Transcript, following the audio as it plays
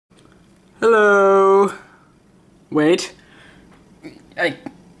Hello. Wait. Okay,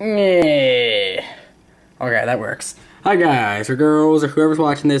 that works. Hi guys, or girls, or whoever's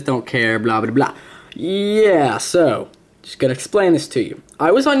watching this, don't care, blah blah blah. Yeah, so, just gonna explain this to you.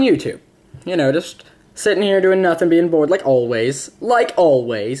 I was on YouTube, you know, just sitting here doing nothing, being bored, like always,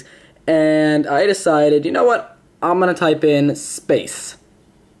 and I decided, you know what, I'm gonna type in space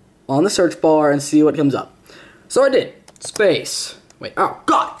on the search bar and see what comes up. So I did, space, wait, oh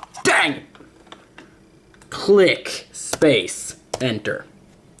god, dang it! Click, space, enter.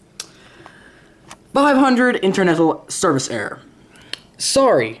 500 internet service error.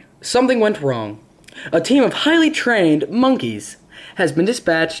 Sorry, something went wrong. A team of highly trained monkeys has been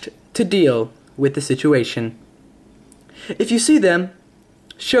dispatched to deal with the situation. If you see them,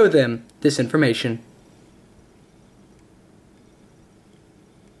 show them this information.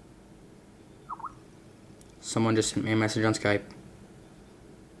 Someone just sent me a message on Skype.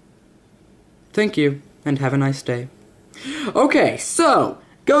 Thank you, and have a nice day. Okay, so,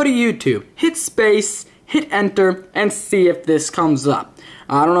 go to YouTube, hit space, hit enter, and see if this comes up.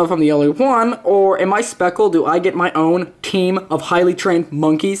 I don't know if I'm the only one, or am I speckled? Do I get my own team of highly trained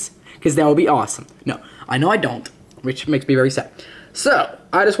monkeys? Because that would be awesome. No, I know I don't, which makes me very sad. So,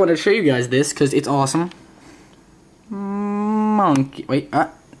 I just wanted to show you guys this, because it's awesome. Monkeys,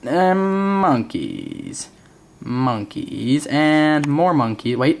 and more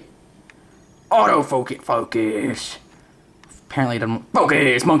monkeys, wait. Focus. Apparently it doesn't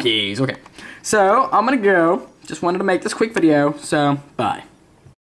focus, monkeys. Okay, so I'm gonna go. Just wanted to make this quick video, so bye.